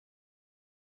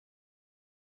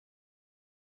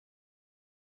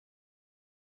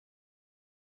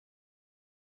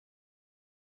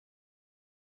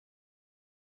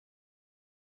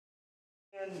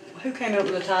And who came up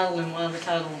with the title and why the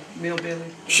title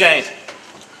Millbilly? Shane.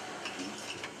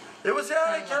 It was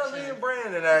kind of me and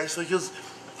Brandon actually, because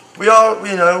we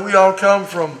all come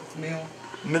from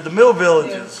the mill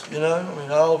villages, you know. I mean,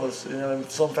 all of us, you know, in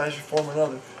some fashion, form or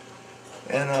another.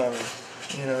 And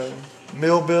you know,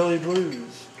 Millbilly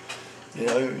Blues. You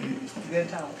know. Good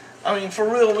title. I mean, for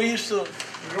real, we used to,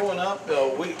 growing up,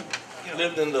 we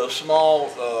lived in the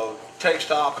small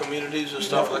textile communities and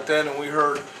stuff like that, and we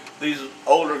heard these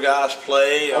older guys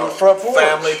play, on the front porch.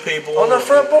 Family people, on the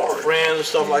front porch, friends and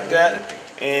stuff like that.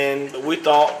 And we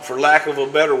thought, for lack of a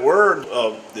better word,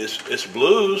 it's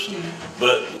blues,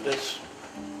 but it's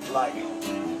like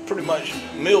pretty much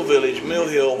Mill Village, Mill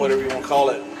Hill, whatever you want to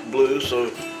call it, blues. So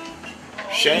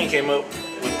Shane came up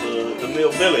with the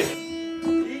Millbilly.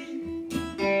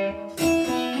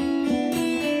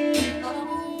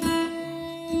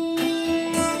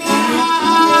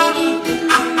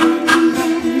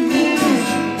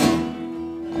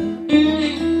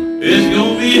 It's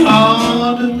gonna be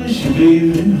hard to miss you,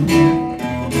 baby.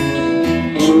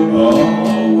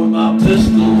 Oh, with my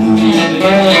pistol in the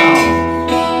house.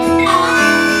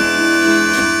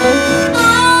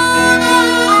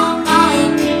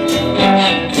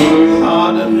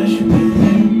 Hard to miss you,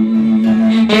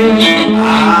 baby.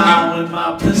 Ah, with my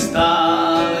pistol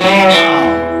in the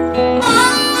house.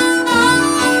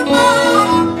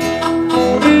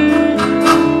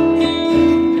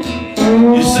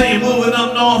 You say you're moving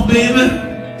up north, baby.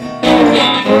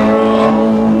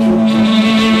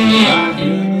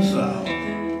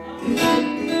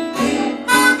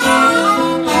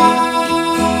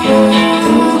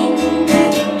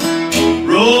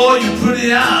 Roll your pretty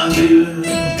eyes, baby.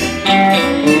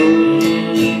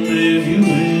 If you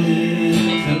in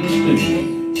Tennessee.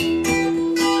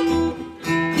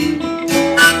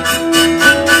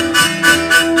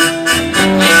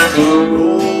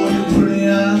 Roll your pretty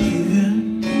eyes, baby.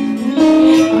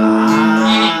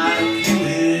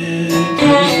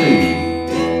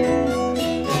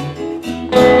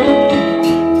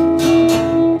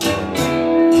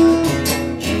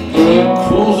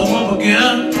 Close them up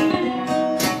again.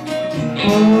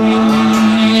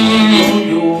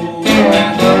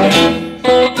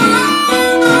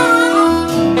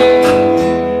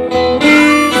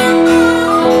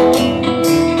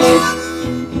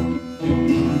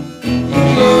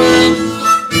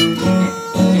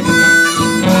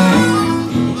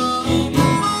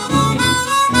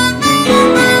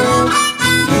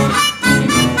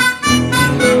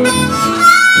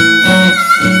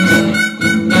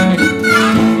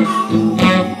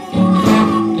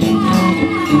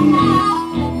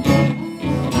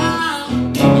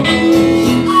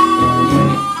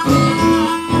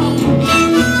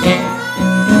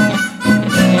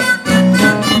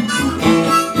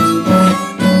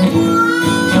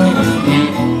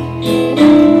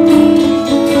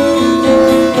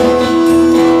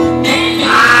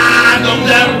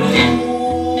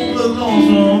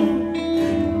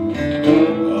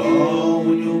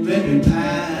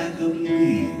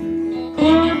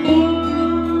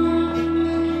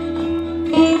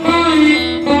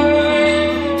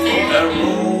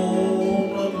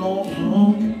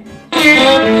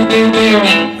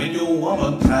 When your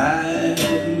woman tired to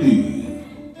leave,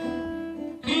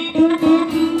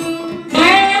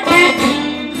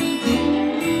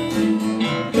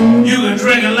 you can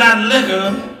drink a lot of liquor.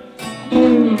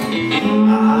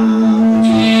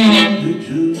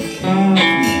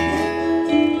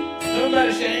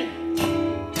 Everybody, Shane.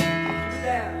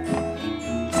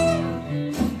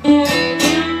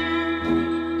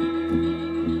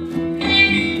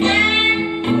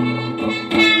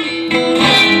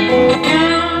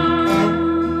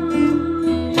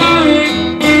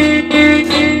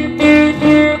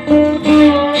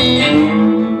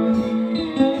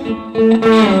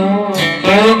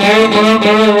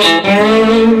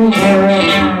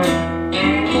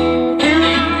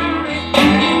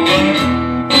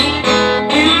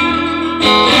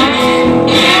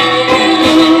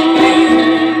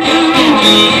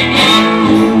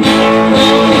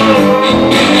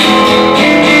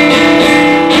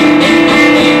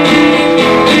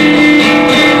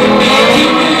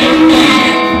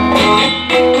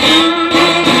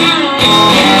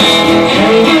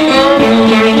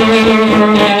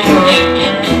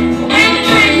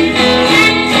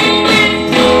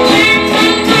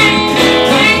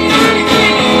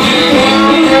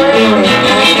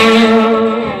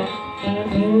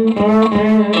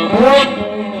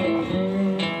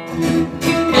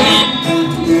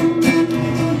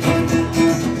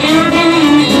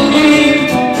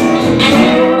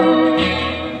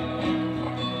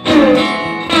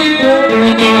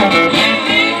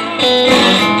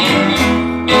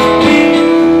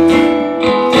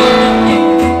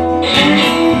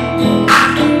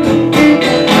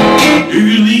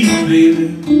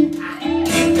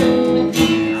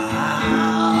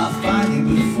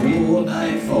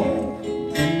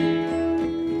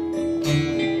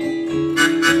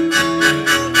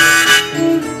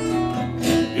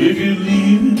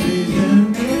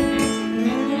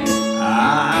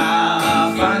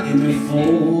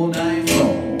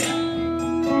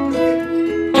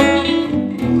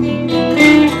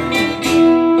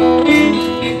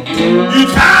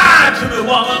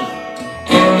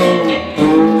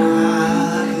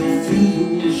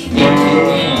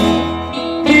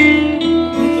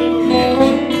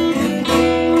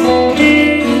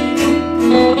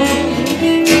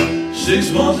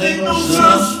 6 months ain't no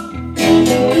sus.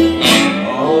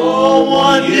 Oh,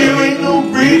 1 year ain't no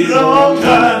great long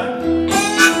time.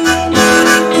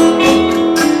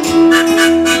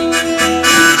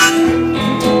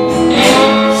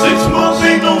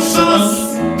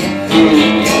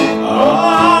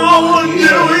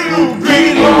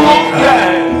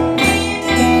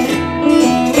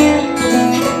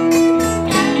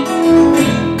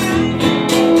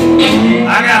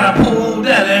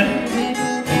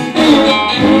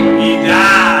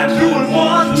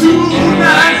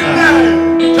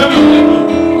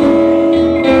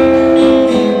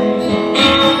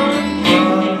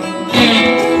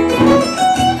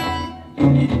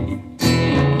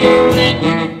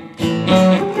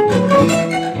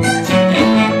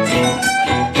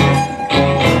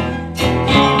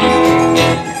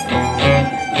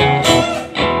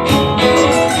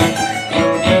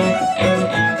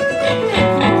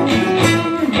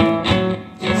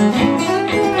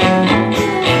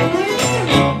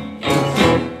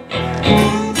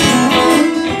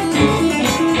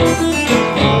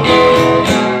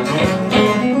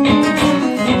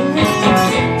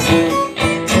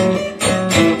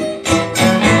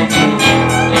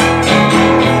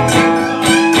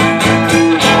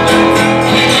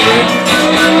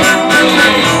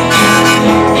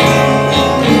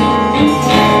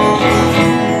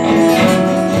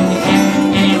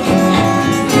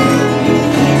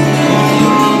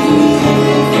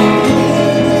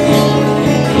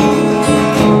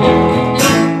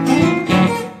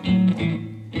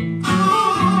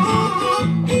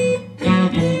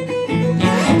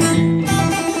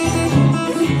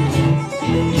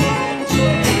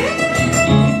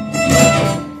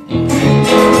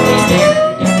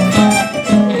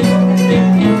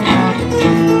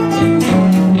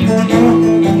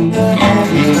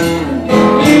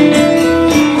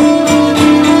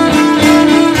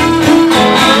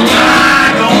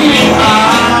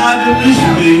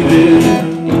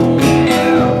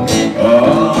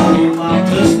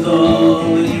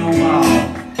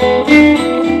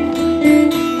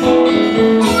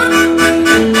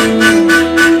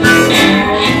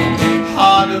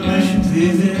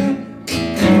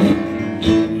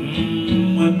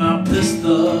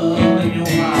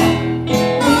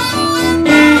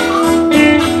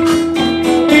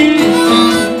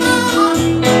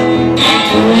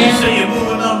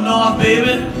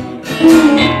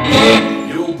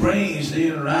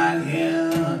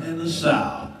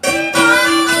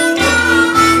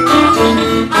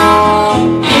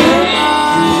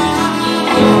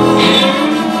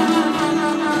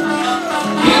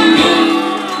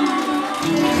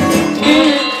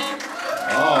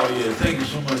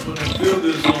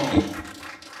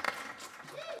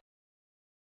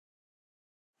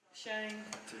 Shane,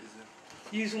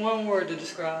 use one word to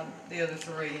describe the other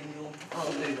three and you'll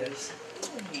all do this.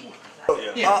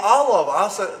 Yeah. All of them. I'll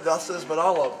say this, but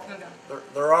all of them. Okay.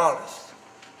 They're honest.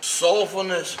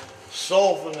 Soulfulness,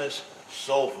 soulfulness,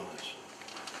 soulfulness.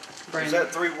 Is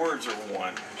that 3 words or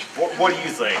 1? What do you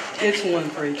think? It's 1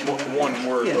 for each one. 1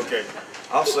 word, yeah. Okay.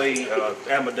 I'll say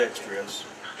ambidextrous.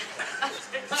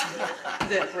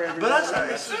 That for everybody. But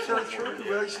that's true.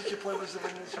 Relationship play with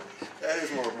something. That is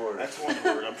 1 word. That's 1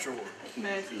 word, I'm sure.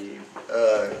 Matthew.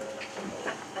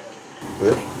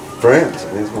 Well, friends.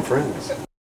 I mean, it's my friends.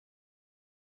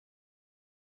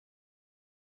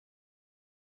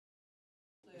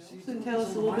 And tell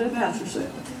us a little bit about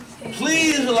yourself.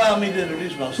 Please allow me to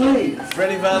introduce myself.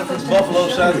 Freddie Vanderford, Buffalo,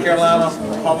 South Carolina,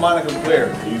 harmonica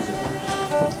player.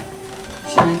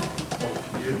 Shane.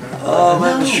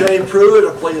 My name is Shane Pruitt.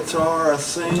 I play guitar, I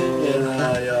sing, and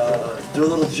I do a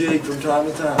little jig from time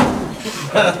to time.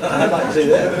 I'd like to see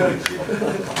that.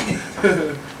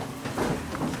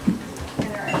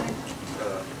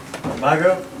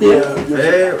 Michael? Yeah.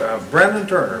 Hey, Brandon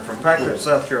Turner from Pruitt,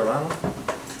 South Carolina.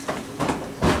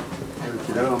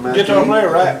 Guitar player,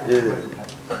 right? Yeah,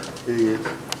 he is.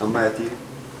 I'm Matthew.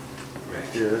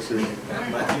 Yeah, that's it.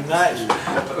 Matthew Knights,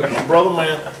 brother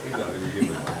man.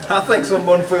 I think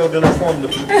someone failed to inform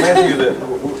Matthew that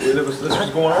this was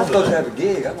going on. I was supposed to today. have a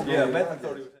gig. I don't know. Yeah, Matthew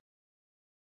thought he was.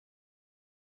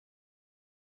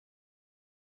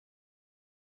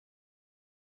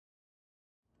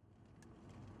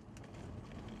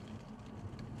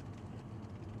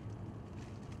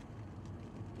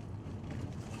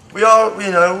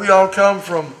 We all come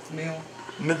from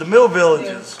the mill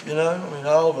villages, you know. I mean,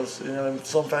 all of us, you know, in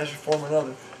some fashion, form or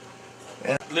another.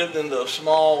 And Lived in the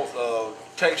small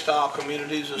textile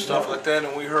communities and stuff like that,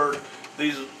 and we heard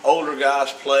these older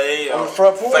guys play, on the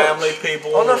front porch. family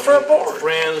people, on their front porch,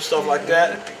 friends and stuff like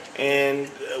that. And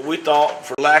we thought,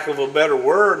 for lack of a better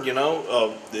word, you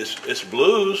know, it's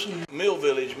blues, Mill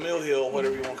Village, Mill Hill,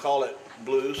 whatever you want to call it,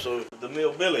 blues. So the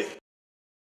Mill Billy